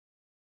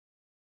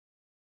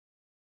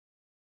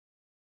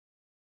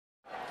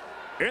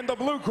In the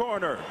blue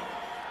corner,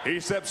 he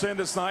steps in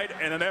this night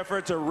in an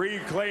effort to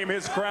reclaim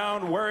his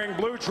crown, wearing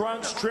blue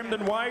trunks trimmed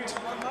in white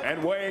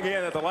and weighing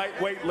in at the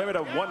lightweight limit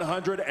of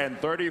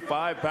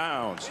 135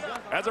 pounds.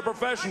 As a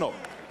professional,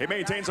 he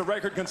maintains a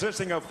record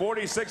consisting of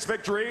 46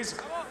 victories,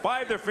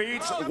 5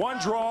 defeats, 1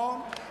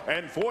 draw,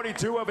 and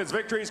 42 of his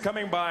victories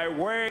coming by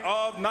way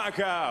of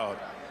knockout.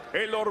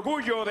 El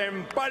orgullo de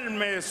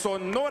Empalme,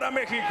 Sonora,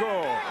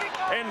 Mexico,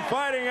 and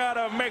fighting out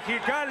of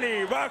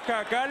Mexicali,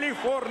 Baja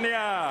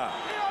California,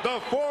 the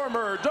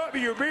former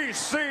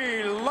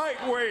WBC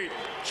lightweight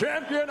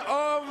champion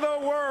of the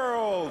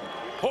world,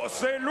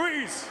 José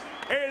Luis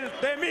El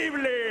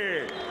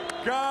Temible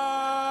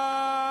Castillo.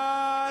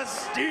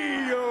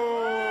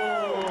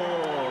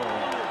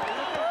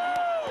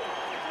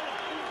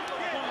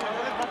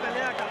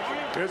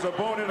 His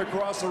opponent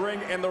across the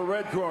ring in the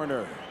red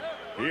corner.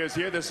 He is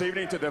here this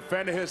evening to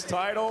defend his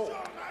title,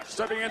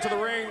 stepping into the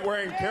ring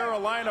wearing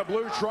Carolina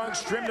blue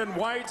trunks trimmed in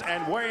white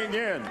and weighing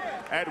in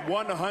at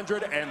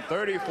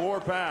 134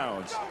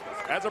 pounds.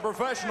 As a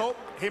professional,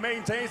 he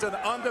maintains an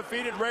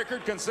undefeated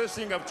record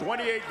consisting of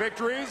 28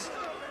 victories,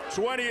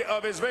 20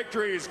 of his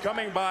victories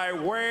coming by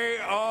way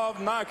of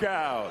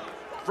knockout.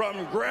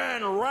 From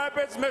Grand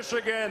Rapids,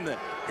 Michigan,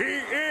 he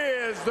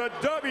is the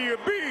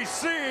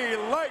WBC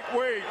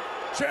lightweight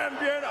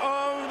champion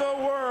of the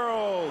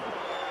world,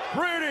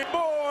 pretty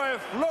boy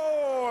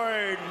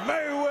Floyd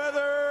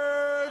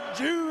Mayweather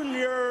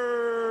Jr.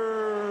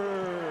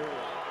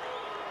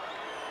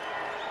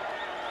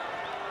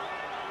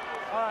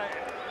 All right.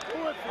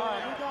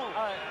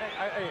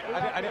 Hey,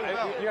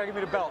 you gotta give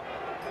me the belt.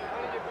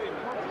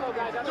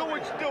 Do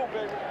what you do,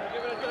 baby.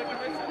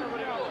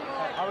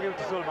 I'm gonna give it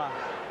to Sulman.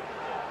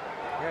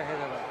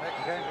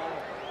 Okay.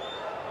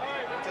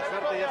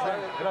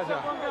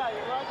 Gracias.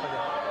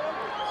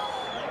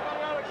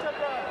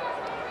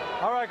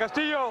 All right,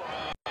 Castillo.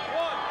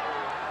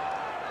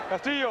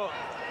 Castillo,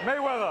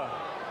 Mayweather.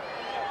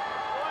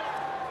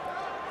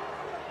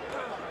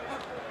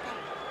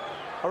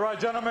 All right,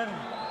 gentlemen,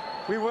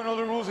 we went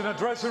over the rules in the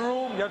dressing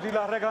room. Ya vi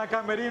las reglas en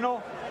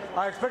camerino.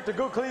 I expect a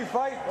good, clean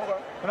fight.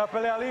 Okay. Una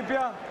pelea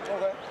limpia.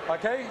 Okay.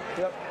 Okay?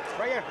 Yep.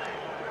 Right here.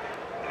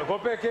 Los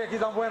golpes aquí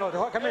están buenos.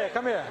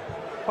 Come here.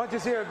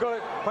 Punches here are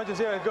good. Punches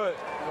here are good.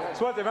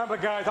 Sweat, remember,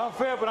 guys, I'm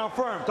fair, but I'm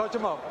firm. Touch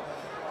him up.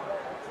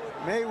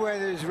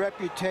 Mayweather's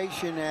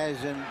reputation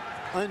as an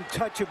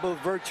untouchable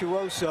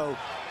virtuoso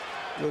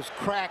was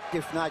cracked,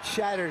 if not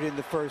shattered, in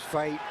the first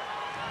fight.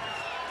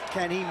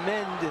 Can he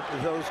mend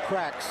those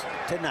cracks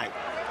tonight?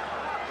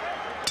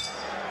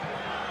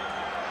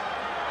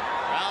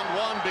 Round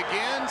 1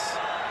 begins.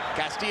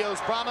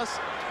 Castillo's promise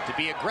to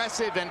be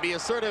aggressive and be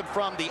assertive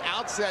from the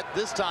outset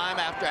this time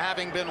after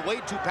having been way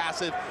too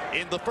passive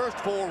in the first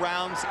 4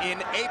 rounds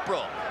in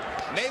April.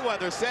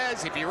 Mayweather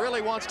says if he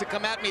really wants to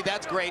come at me,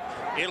 that's great.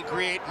 It'll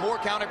create more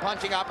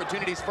counter-punching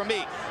opportunities for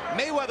me.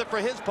 Mayweather, for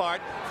his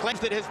part, claims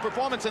that his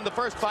performance in the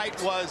first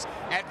fight was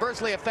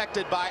adversely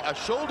affected by a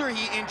shoulder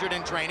he injured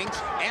in training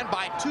and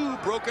by 2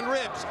 broken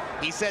ribs.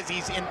 He says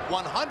he's in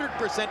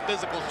 100%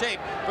 physical shape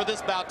for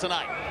this bout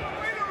tonight.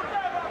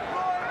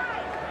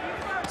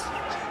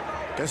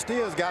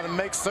 Castillo's got to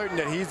make certain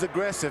that he's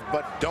aggressive,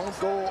 but don't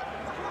go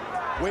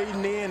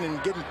wading in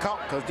and getting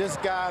caught, because this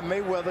guy,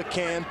 Mayweather,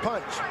 can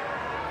punch.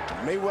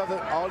 Mayweather,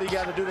 all he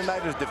got to do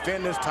tonight is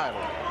defend his title.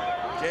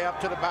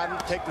 Jab to the body,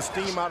 take the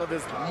steam out of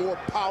his more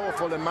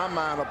powerful, in my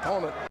mind,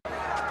 opponent,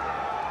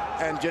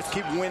 and just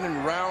keep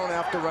winning round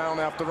after round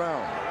after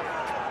round.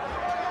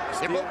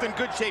 They're both in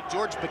good shape,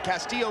 George, but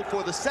Castillo,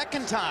 for the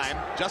second time,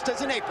 just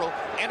as in April,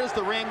 enters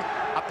the ring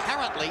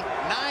apparently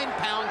 9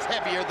 pounds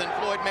heavier than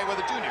Floyd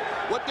Mayweather Jr.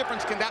 What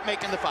difference can that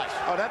make in the fight?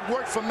 Oh, that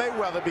works for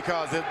Mayweather,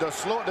 because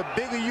the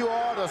bigger you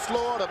are, the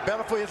slower, the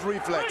better for his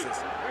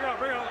reflexes.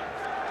 Bring on.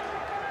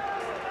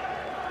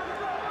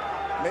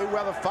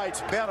 Mayweather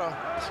fights better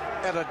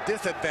at a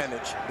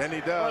disadvantage than he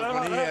does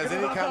when he has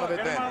any kind of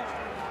advantage.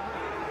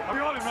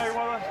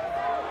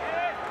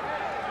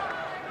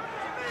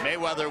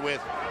 Mayweather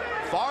with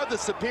far the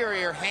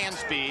superior hand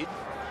speed,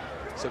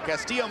 so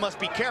Castillo must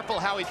be careful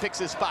how he picks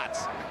his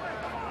spots.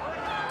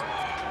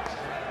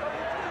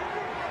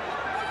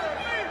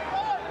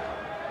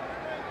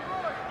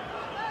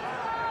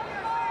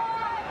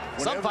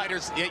 Some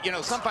fighters,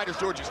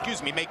 George,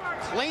 excuse me, may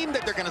claim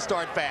that they're going to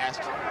start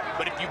fast,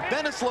 but if you've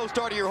been a slow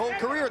starter your whole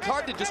career, it's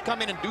hard to just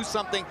come in and do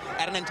something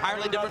at an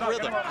entirely different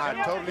rhythm. I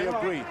totally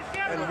agree.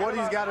 And what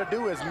he's got to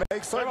do is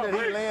make certain that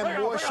he lands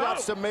more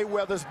shots to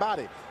Mayweather's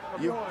body.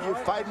 You're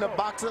fighting a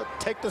boxer,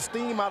 take the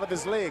steam out of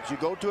his legs. You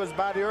go to his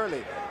body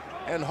early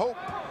and hope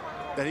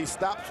that he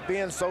stops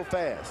being so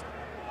fast.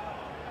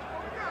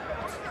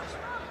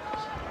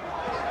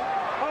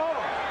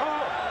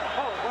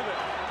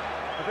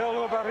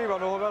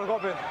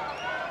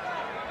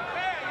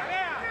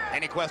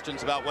 Any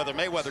questions about whether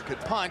Mayweather could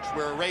punch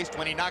were erased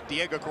when he knocked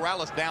Diego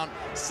Corrales down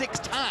 6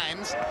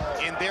 times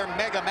in their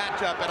mega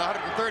matchup at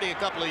 130 a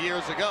couple of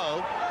years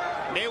ago.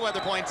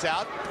 Mayweather points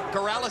out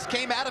Corrales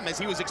came at him as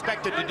he was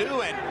expected to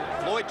do, and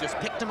Floyd just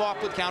picked him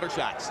off with counter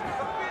shots.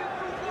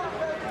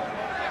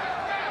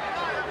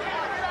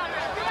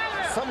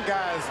 some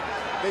guys,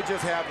 they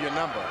just have your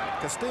number.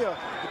 Castillo,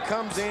 he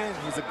comes in,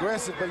 he's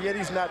aggressive, but yet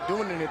he's not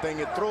doing anything.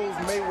 It throws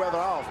Mayweather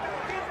off.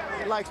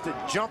 He likes to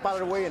jump out of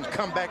the way and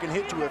come back and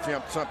hit you with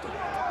something.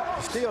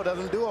 Castillo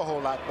doesn't do a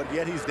whole lot, but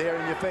yet he's there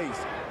in your face.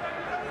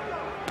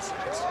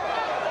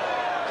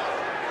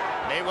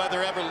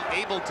 Mayweather ever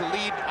able to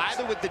lead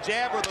either with the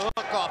jab or the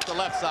hook off the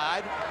left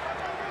side.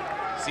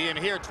 See him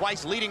here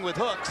twice leading with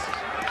hooks.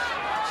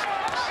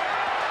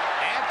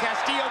 And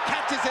Castillo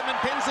catches him and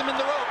pins him in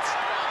the ropes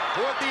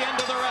toward the end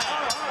of the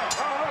round.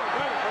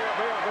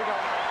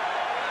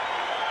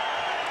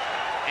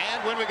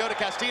 And when we go to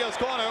Castillo's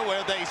corner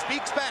where they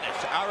speak Spanish,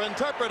 our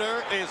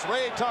interpreter is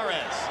Ray Torres.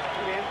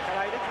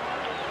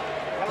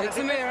 Take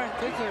some air.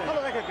 Take care.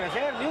 Don't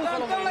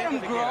let him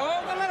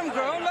grow. Don't let him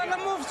grow. Let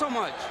him move so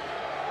much.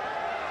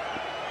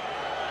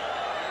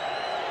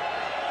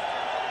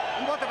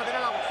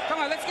 Come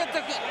on, let's get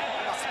the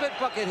split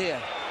bucket here.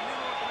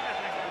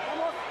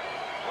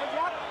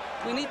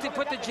 We need to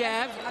put the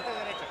jab,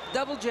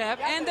 double jab,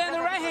 and then the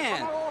right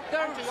hand.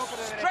 The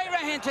straight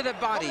right hand to the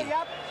body.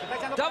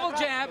 Double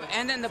jab,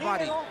 and then the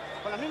body.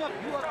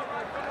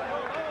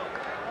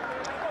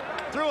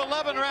 Through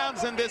 11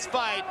 rounds in this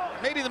fight,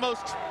 maybe the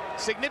most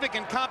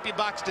significant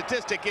CompuBox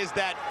statistic is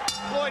that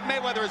Floyd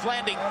Mayweather is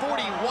landing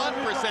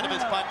 41% of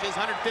his punches,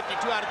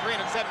 152 out of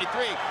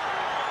 373.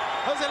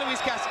 Jose Luis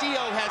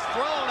Castillo has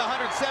thrown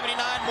 179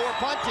 more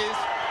punches,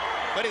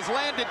 but has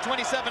landed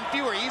 27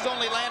 fewer. He's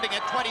only landing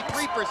at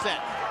 23%.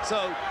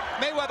 So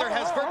Mayweather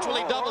has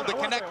virtually doubled the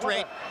connect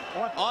rate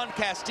on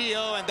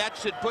Castillo, and that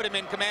should put him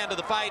in command of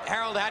the fight.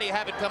 Harold, how do you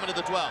have it coming to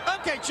the 12?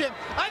 Okay, Jim,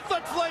 I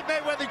thought Floyd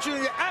Mayweather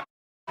Jr.,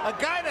 a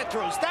guy that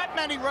throws that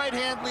many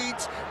right-hand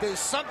leads, there's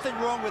something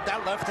wrong with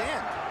that left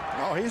hand.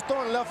 Oh, he's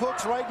throwing left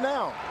hooks right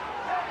now.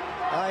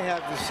 I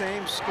have the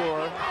same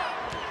score.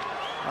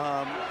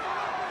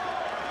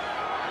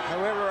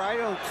 However, I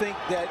don't think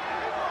that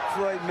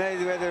Floyd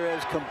Mayweather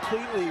has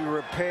completely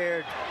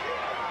repaired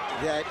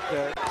that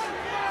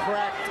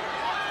cracked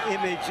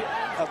image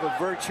of a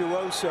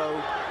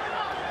virtuoso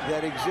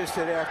that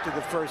existed after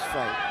the first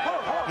fight.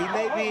 He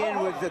may be in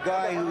with the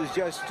guy who's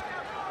just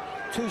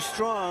too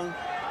strong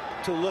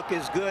to look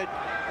as good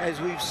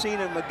as we've seen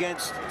him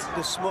against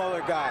the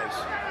smaller guys.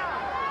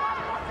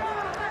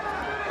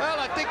 Well,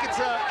 I think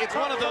it's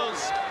one of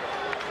those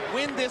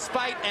win this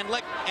fight and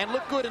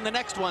look good in the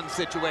next one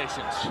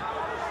situations.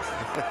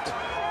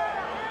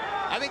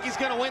 I think he's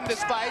going to win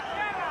this fight,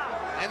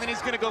 and then he's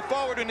going to go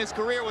forward in his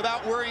career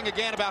without worrying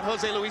again about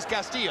Jose Luis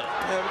Castillo.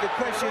 The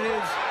question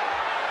is,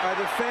 are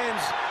the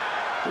fans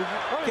who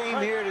came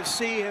here to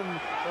see him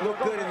look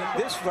good in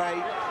this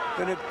fight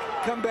going to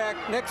come back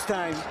next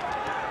time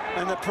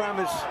on the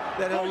promise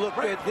that he'll look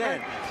good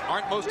then?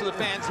 Aren't most of the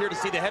fans here to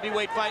see the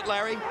heavyweight fight,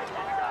 Larry?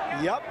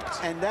 Yep,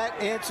 and that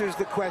answers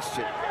the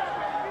question.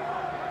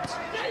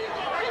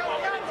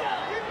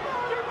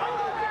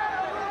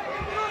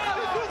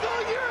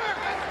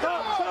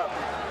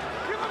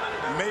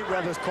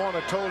 Mayweather's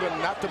corner told him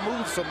not to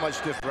move so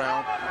much this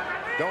round.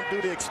 Don't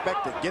do the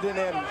expected. Get in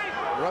there and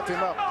rough him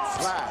up,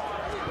 slide.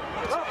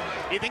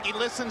 You think he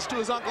listens to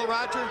his Uncle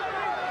Roger?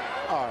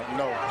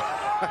 No.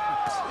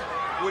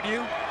 Would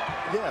you?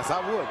 Yes, I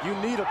would. You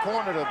need a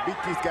corner to beat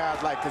these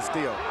guys like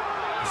Castillo.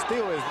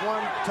 Castillo is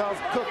one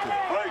tough cookie.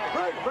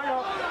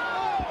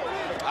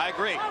 I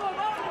agree.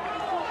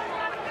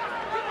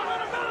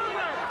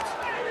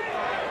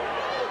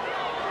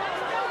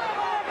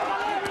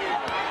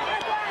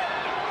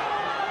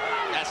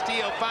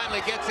 Castillo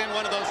finally gets in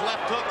one of those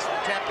left hooks,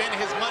 tap in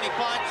his money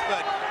punch,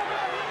 but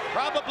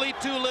probably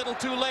too little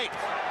too late.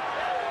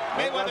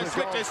 Mayweather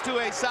switches to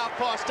a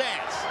southpaw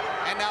stance,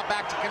 and now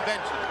back to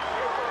convention.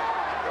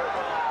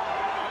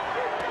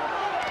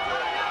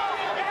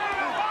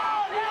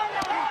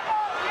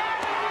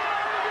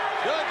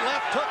 Good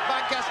left hook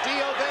by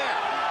Castillo there.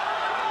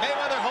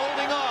 Mayweather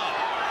holding on.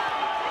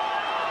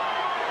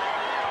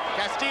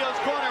 Castillo's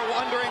corner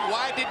wondering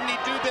why didn't he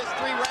do this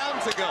 3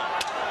 rounds ago.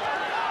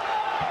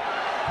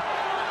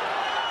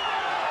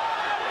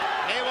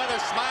 Mayweather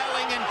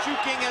smiling and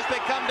juking as they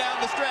come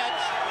down the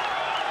stretch.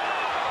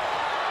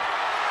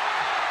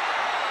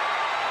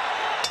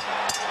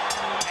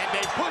 And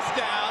a push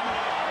down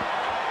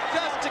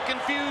just to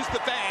confuse the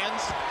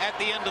fans at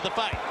the end of the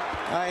fight.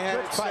 I had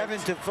it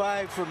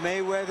 7-5 for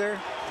Mayweather.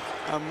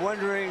 I'm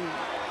wondering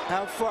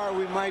how far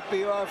we might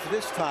be off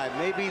this time.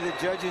 Maybe the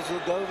judges will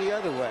go the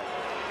other way.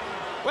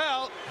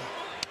 Well,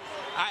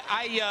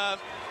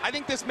 I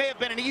think this may have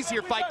been an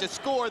easier fight to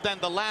score than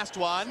the last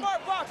one.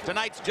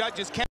 Tonight's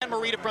judges: Ken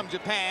Morita from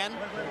Japan,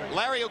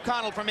 Larry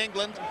O'Connell from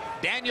England,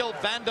 Daniel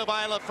van der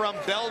Weile from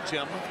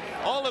Belgium.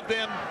 All of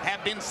them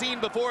have been seen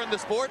before in the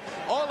sport.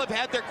 All have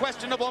had their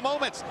questionable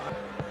moments.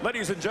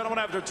 Ladies and gentlemen,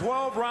 after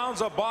 12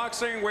 rounds of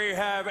boxing, we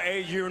have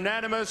a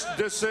unanimous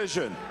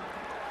decision.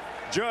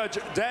 Judge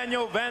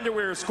Daniel van der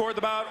Weile scored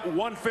the bout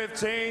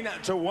 115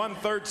 to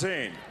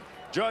 113.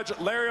 Judge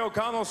Larry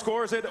O'Connell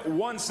scores it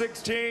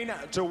 116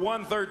 to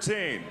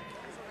 113.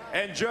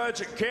 And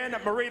Judge Ken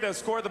Morita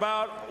scored the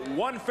bout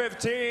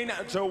 115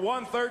 to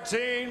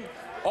 113.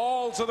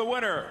 All to the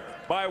winner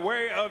by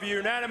way of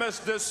unanimous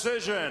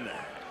decision.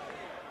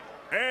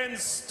 And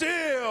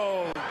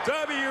still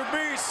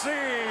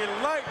WBC